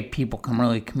only way people can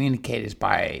really communicate is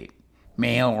by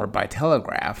mail or by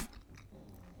telegraph.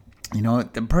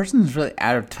 The person's really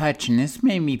out of touch, and this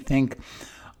made me think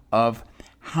of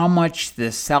how much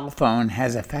the cell phone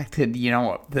has affected,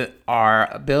 our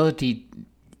ability,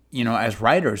 as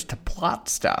writers to plot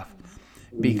stuff.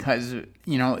 Because,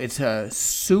 it's a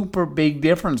super big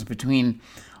difference between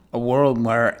a world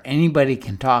where anybody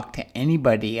can talk to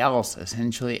anybody else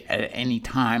essentially at any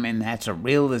time, and that's a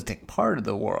realistic part of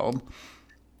the world,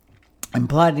 and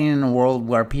plotting in a world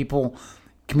where people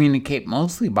communicate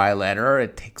mostly by letter.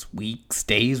 It takes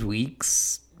days,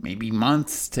 weeks, maybe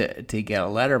months to get a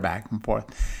letter back and forth.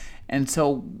 And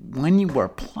so when you were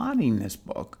plotting this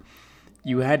book,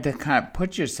 you had to kind of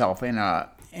put yourself in a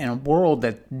world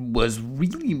that was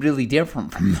really, really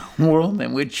different from the world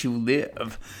in which you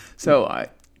live. So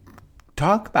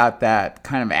talk about that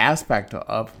kind of aspect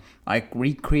of like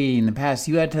recreating the past.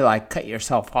 You had to like cut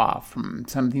yourself off from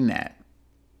something that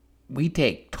we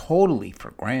take totally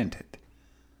for granted.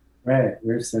 Right.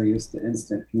 We're so used to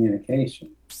instant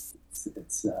communication.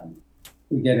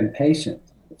 We get impatient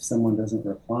if someone doesn't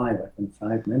reply within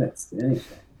 5 minutes to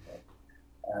anything.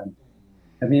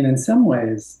 In some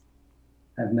ways,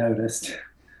 I've noticed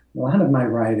a lot of my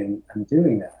writing, I'm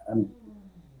doing that.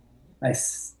 I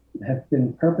have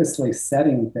been purposely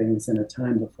setting things in a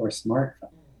time before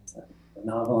smartphones. The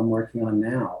novel I'm working on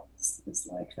now is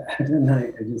like that. And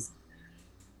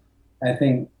I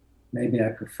think maybe I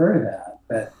prefer that.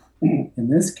 But in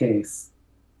this case,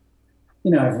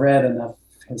 I've read enough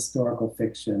historical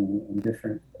fiction and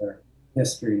different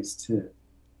histories to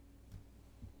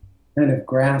kind of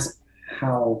grasp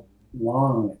how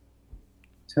long it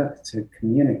took to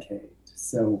communicate.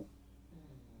 So,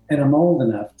 and I'm old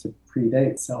enough to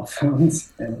predate cell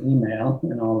phones and email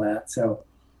and all that. So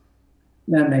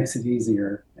that makes it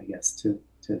easier, I guess, to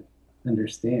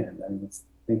understand. I was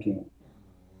thinking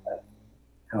of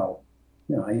how,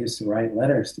 I used to write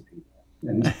letters to people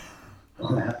and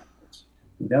all that, which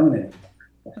we don't anymore.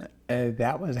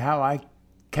 That was how I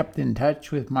kept in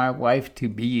touch with my wife to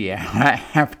be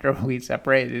after we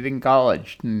separated in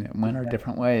college and went our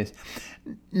different ways.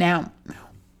 Now,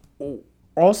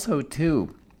 also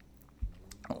too,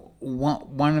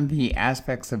 one of the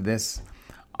aspects of this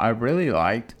I really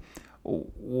liked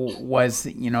was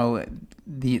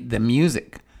the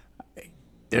music.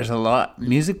 There's a lot.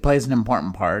 Music plays an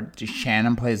important part.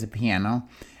 Shannon plays the piano,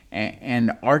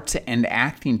 and arts and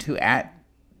acting too.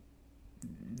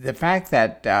 The fact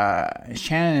that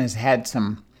Shannon has had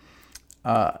some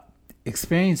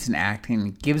experience in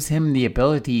acting gives him the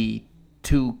ability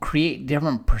to create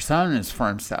different personas for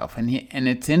himself, and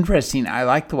it's interesting. I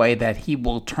like the way that he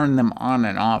will turn them on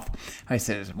and off. I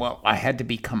says, "Well, I had to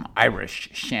become Irish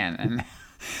Shannon."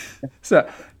 So,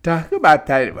 talk about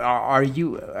that. Are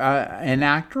you an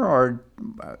actor or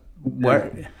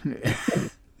what?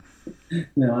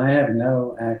 No, I have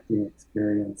no acting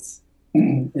experience.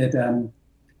 I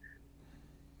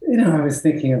was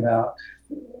thinking about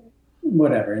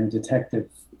whatever in detective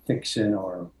fiction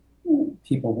or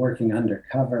people working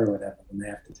undercover or whatever, when they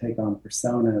have to take on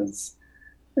personas.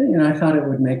 I thought it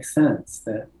would make sense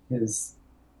that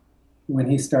when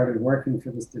he started working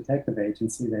for this detective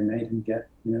agency, they made him get,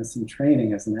 some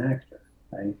training as an actor.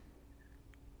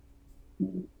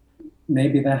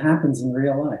 Maybe that happens in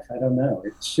real life. I don't know.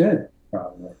 It should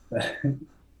probably, but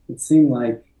it seemed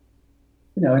like,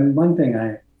 and one thing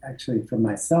I actually for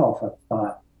myself, I've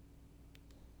thought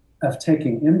of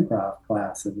taking improv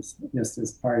classes just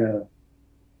as part of,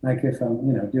 like if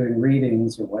I'm, doing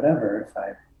readings or whatever, if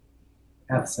I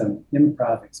have some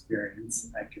improv experience,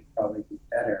 I could probably be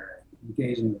better at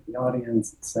engaging with the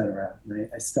audience, etc. And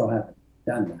I still haven't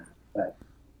done that, but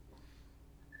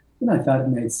I thought it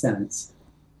made sense,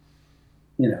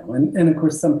 and of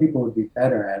course some people would be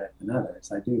better at it than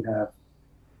others. I do have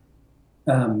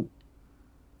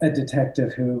a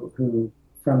detective who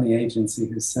from the agency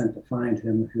who's sent to find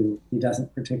him, who he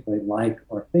doesn't particularly like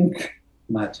or think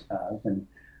much of, and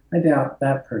I doubt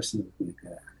that person would be a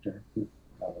good actor. He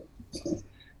probably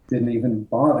didn't even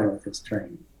bother with his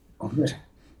training. But,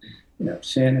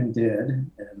 Shannon did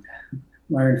and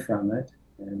learned from it,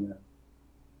 and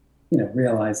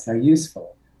realized how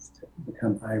useful it is to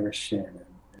become Irish Shannon.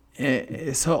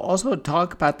 So also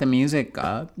talk about the music.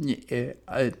 Given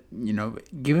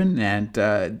that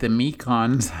the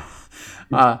Mekons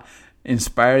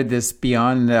inspired this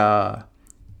beyond,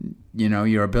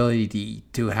 your ability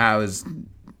to house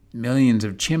millions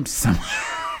of chimps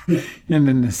somewhere in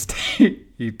an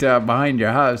estate behind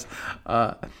your house.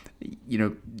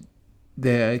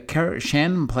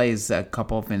 Shannon plays a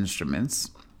couple of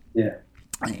instruments. Yeah.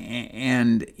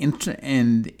 And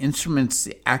instruments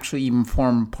actually even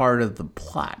form part of the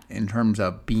plot in terms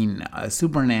of being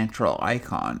supernatural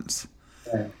icons.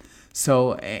 Yeah.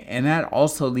 So, and that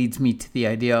also leads me to the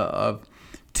idea of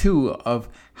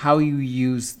how you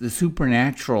use the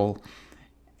supernatural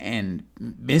and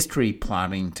mystery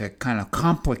plotting to kind of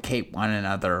complicate one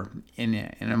another in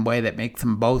a way that makes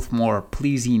them both more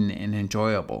pleasing and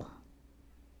enjoyable.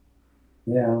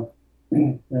 Yeah. I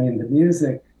mean, the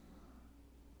music,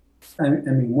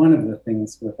 one of the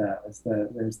things with that is that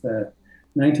there's the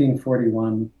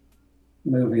 1941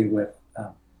 movie with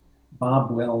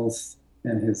Bob Wills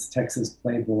and his Texas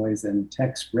Playboys and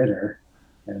Tex Ritter.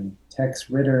 And Tex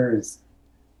Ritter is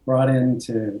brought in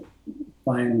to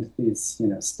find these,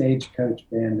 stagecoach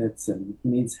bandits, and he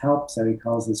needs help, so he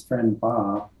calls his friend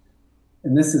Bob.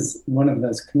 And this is one of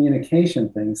those communication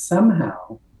things.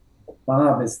 Somehow,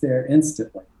 Bob is there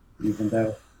instantly, even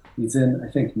though he's in,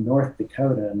 I think, North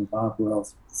Dakota, and Bob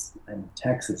Wills was in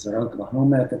Texas or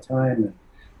Oklahoma at the time, and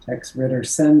Tex Ritter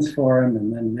sends for him,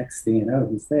 and then next thing you know,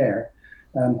 he's there.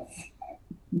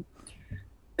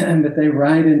 But they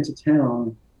ride into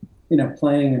town,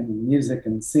 playing and music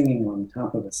and singing on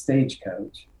top of a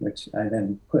stagecoach, which I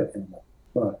then put in the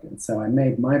book. And so I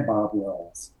made my Bob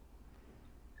Wills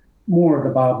more of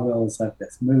the Bob Wills of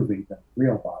this movie than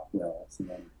real Bob Wills, and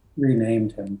then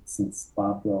renamed him since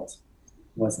Bob Wills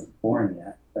wasn't born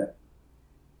yet.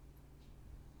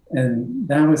 And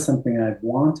that was something I'd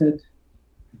wanted,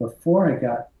 before I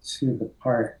got to the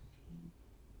part,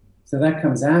 so that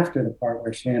comes after the part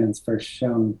where Shannon's first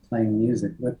shown playing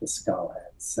music with the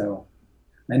Skullheads. So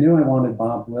I knew I wanted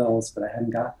Bob Wills, but I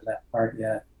hadn't gotten to that part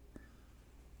yet.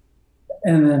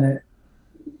 And then it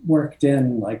worked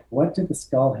in like, what did the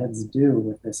Skullheads do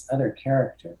with this other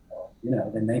character? Well,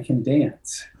 then they can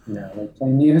dance, they play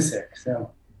music.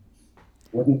 So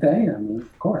wouldn't they? I mean,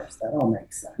 of course, that all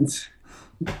makes sense.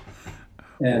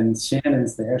 And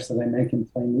Shannon's there, so they make him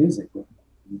play music with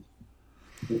them.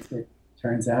 It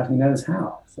turns out he knows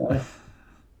how. So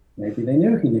maybe they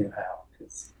knew he knew how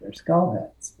because they're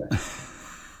Skullheads. But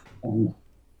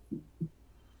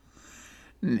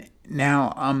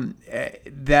now,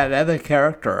 that other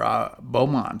character,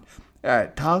 Beaumont,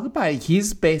 talk about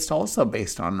he's also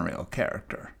based on a real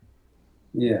character.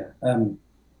 Yeah.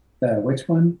 Which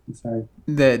one? I'm sorry.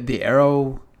 The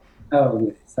Arrow.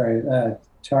 Oh, sorry.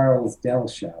 Charles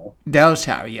Delshow.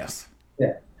 Delshow, yes.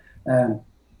 Yeah.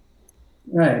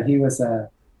 Right. He was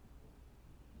a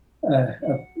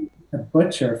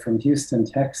butcher from Houston,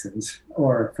 Texas,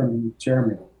 or from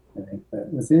Germany, I think,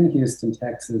 but was in Houston,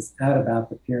 Texas at about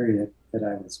the period that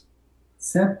I was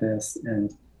set this.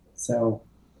 And so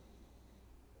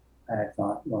I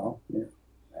thought, well,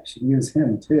 I should use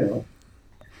him too.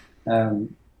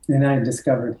 And I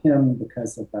discovered him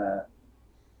because of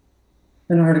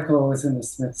an article was in the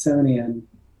Smithsonian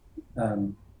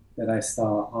that I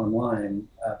saw online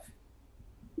of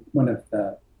one of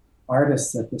the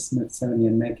artists at the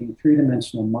Smithsonian making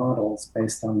three-dimensional models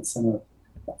based on some of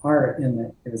the art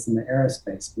it was in the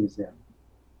Aerospace Museum.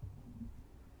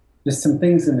 Just some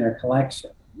things in their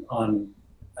collection on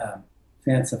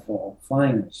fanciful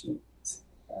flying machines.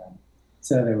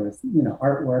 So there was,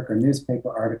 artwork or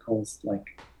newspaper articles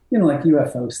like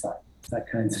UFO sites, that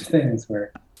kinds of things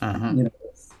where,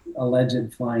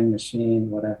 alleged flying machine,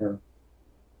 whatever.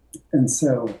 And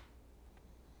so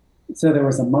there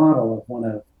was a model of one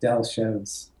of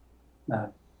Delshow's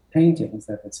paintings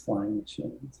of his flying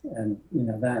machines. And,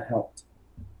 that helped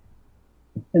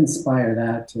inspire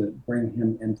that to bring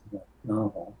him into the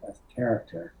novel as a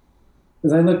character.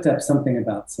 Because I looked up something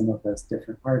about some of those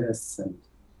different artists, and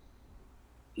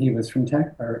he was from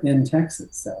in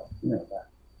Texas, so, that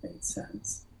made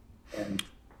sense. And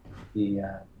he,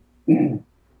 it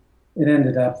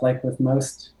ended up like with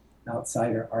most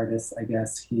outsider artists, I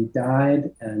guess, he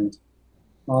died and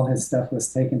all his stuff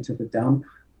was taken to the dump,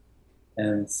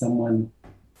 and someone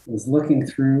was looking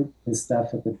through his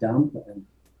stuff at the dump, and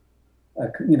a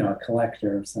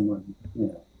collector, someone,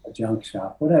 a junk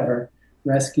shop, whatever,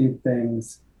 rescued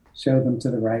things, showed them to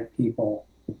the right people,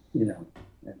 and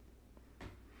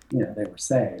they were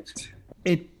saved.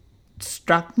 It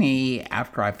struck me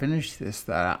after I finished this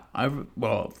that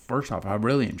first off, I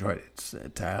really enjoyed it.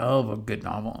 It's a hell of a good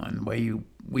novel, and the way you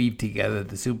weave together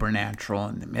the supernatural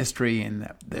and the mystery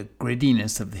and the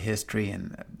grittiness of the history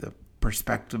and the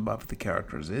perspective of the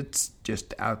characters. It's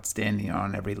just outstanding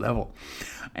on every level.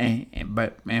 And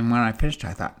when I finished,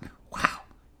 I thought, wow,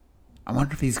 I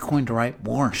wonder if he's going to write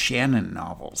more Shannon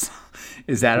novels.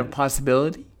 Is that a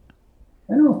possibility?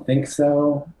 I don't think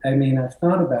so. I mean, I've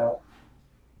thought about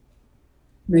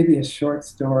maybe a short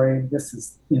story. This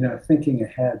is, thinking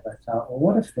ahead. I thought, well,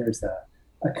 what if there's a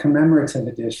commemorative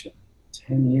edition,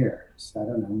 10 years? I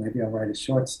don't know, maybe I'll write a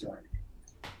short story.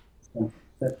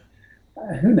 But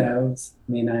who knows?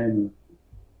 I mean, I'm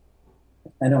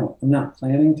not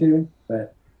planning to,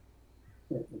 but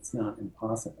it's not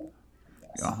impossible.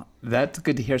 Yeah, that's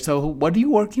good to hear. So what are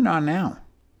you working on now?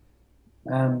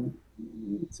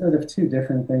 Sort of two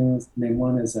different things. I mean,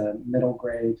 one is a middle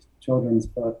grade children's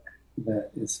book that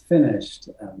is finished,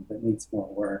 but needs more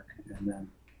work. And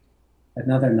then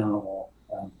another novel,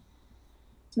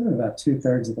 sort of about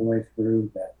 2/3 of the way through,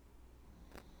 that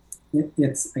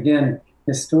it's, again,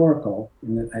 historical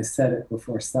in that I said it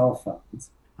before cell phones.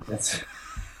 It's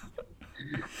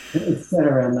set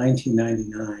around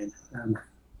 1999.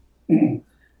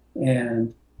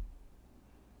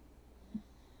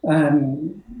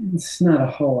 And it's not a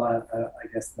whole lot, I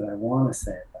guess, that I want to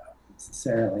say about it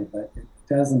necessarily, but it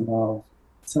does involve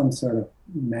some sort of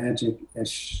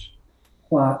magic-ish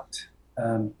plot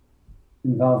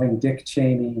involving Dick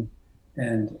Cheney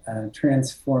and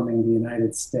transforming the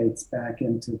United States back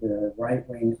into the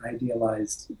right-wing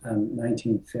idealized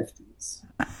 1950s.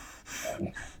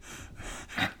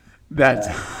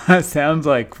 That sounds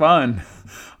like fun.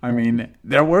 I mean,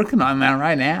 they're working on that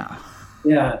right now.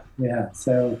 Yeah.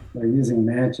 So they're using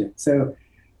magic. So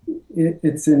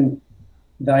it's in,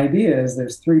 the idea is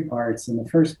there's 3 parts. In the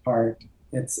first part,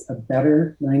 it's a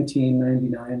better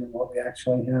 1999 than what we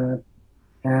actually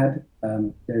had.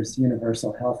 There's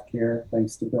universal health care,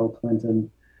 thanks to Bill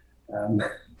Clinton. Um,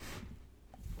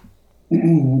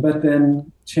 but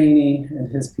then Cheney and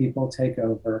his people take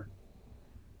over,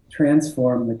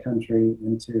 transform the country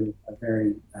into a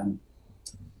very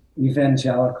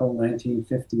evangelical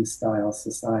 1950s style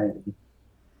society.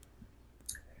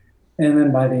 And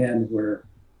then by the end,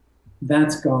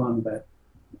 that's gone, but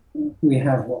we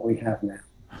have what we have now,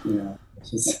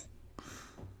 which is,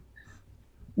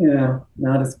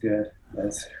 not as good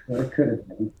as what it could have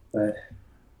been, but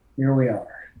here we are.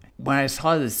 When I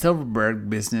saw the Silverberg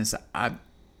business,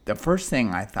 the first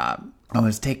thing I thought, I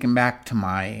was taken back to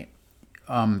my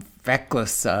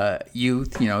feckless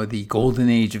youth, the golden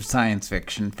age of science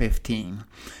fiction, 15,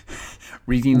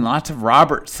 reading lots of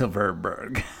Robert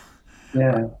Silverberg.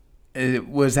 Yeah.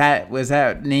 Was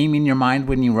that name in your mind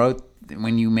when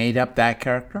you made up that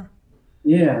character?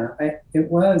 Yeah,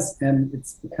 it was, and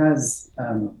it's because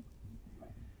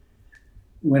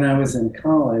when I was in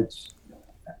college,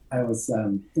 I was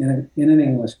in an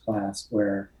English class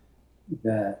where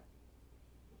the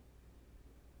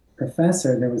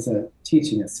professor, there was a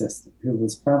teaching assistant who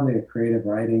was probably a creative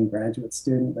writing graduate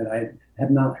student, but I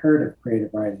had not heard of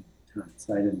creative writing at the time,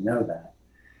 so I didn't know that.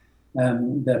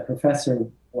 The professor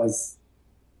was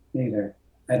either,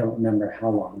 I don't remember how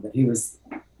long, but he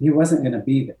wasn't going to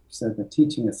be there. So the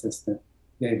teaching assistant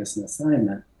gave us an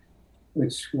assignment,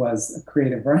 which was a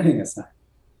creative writing assignment,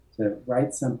 to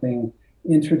write something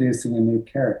introducing a new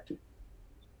character.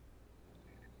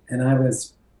 And I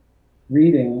was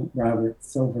reading Robert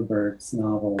Silverberg's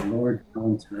novel, Lord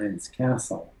Valentine's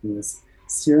Castle, who was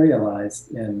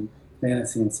serialized in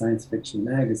Fantasy and Science Fiction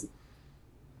magazine.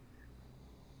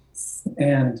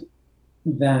 And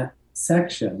that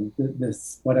section,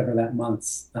 this whatever that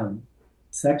month's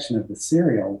section of the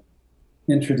serial,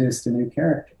 introduced a new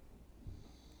character.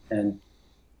 And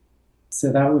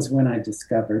so that was when I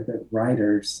discovered that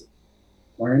writers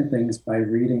learn things by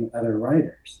reading other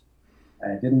writers.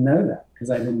 I didn't know that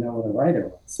because I didn't know what a writer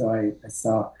was. So I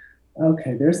saw,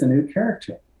 okay, there's a new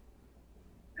character.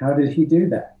 How did he do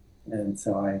that? And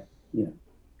so I,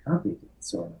 copied it,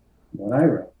 sort of, what I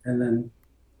wrote. And then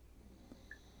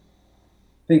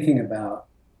thinking about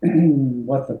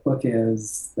what the book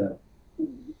is,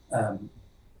 I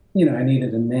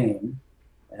needed a name,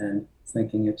 and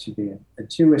thinking it should be a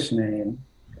Jewish name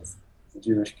because it's a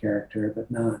Jewish character, but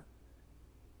not.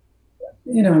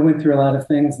 I went through a lot of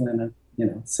things, and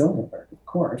then Silverberg, of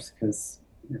course, because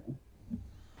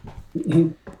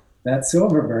that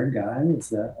Silverberg guy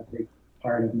was a big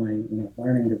part of my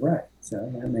learning to write,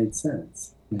 so that made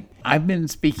sense. I've been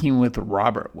speaking with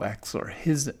Robert Wexler.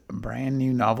 His brand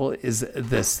new novel is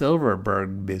The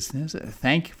Silverberg Business.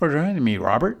 Thank you for joining me,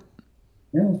 Robert.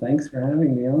 Yeah, thanks for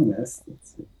having me on this.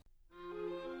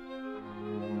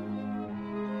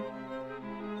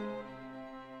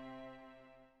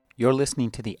 You're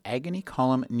listening to the Agony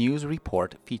Column News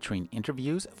Report, featuring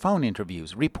interviews, phone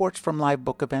interviews, reports from live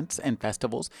book events and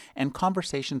festivals, and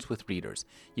conversations with readers.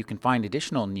 You can find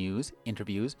additional news,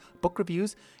 interviews, book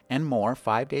reviews, and more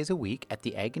 5 days a week at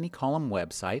the Agony Column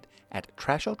website at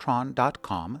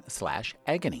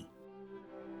trashotron.com/agony.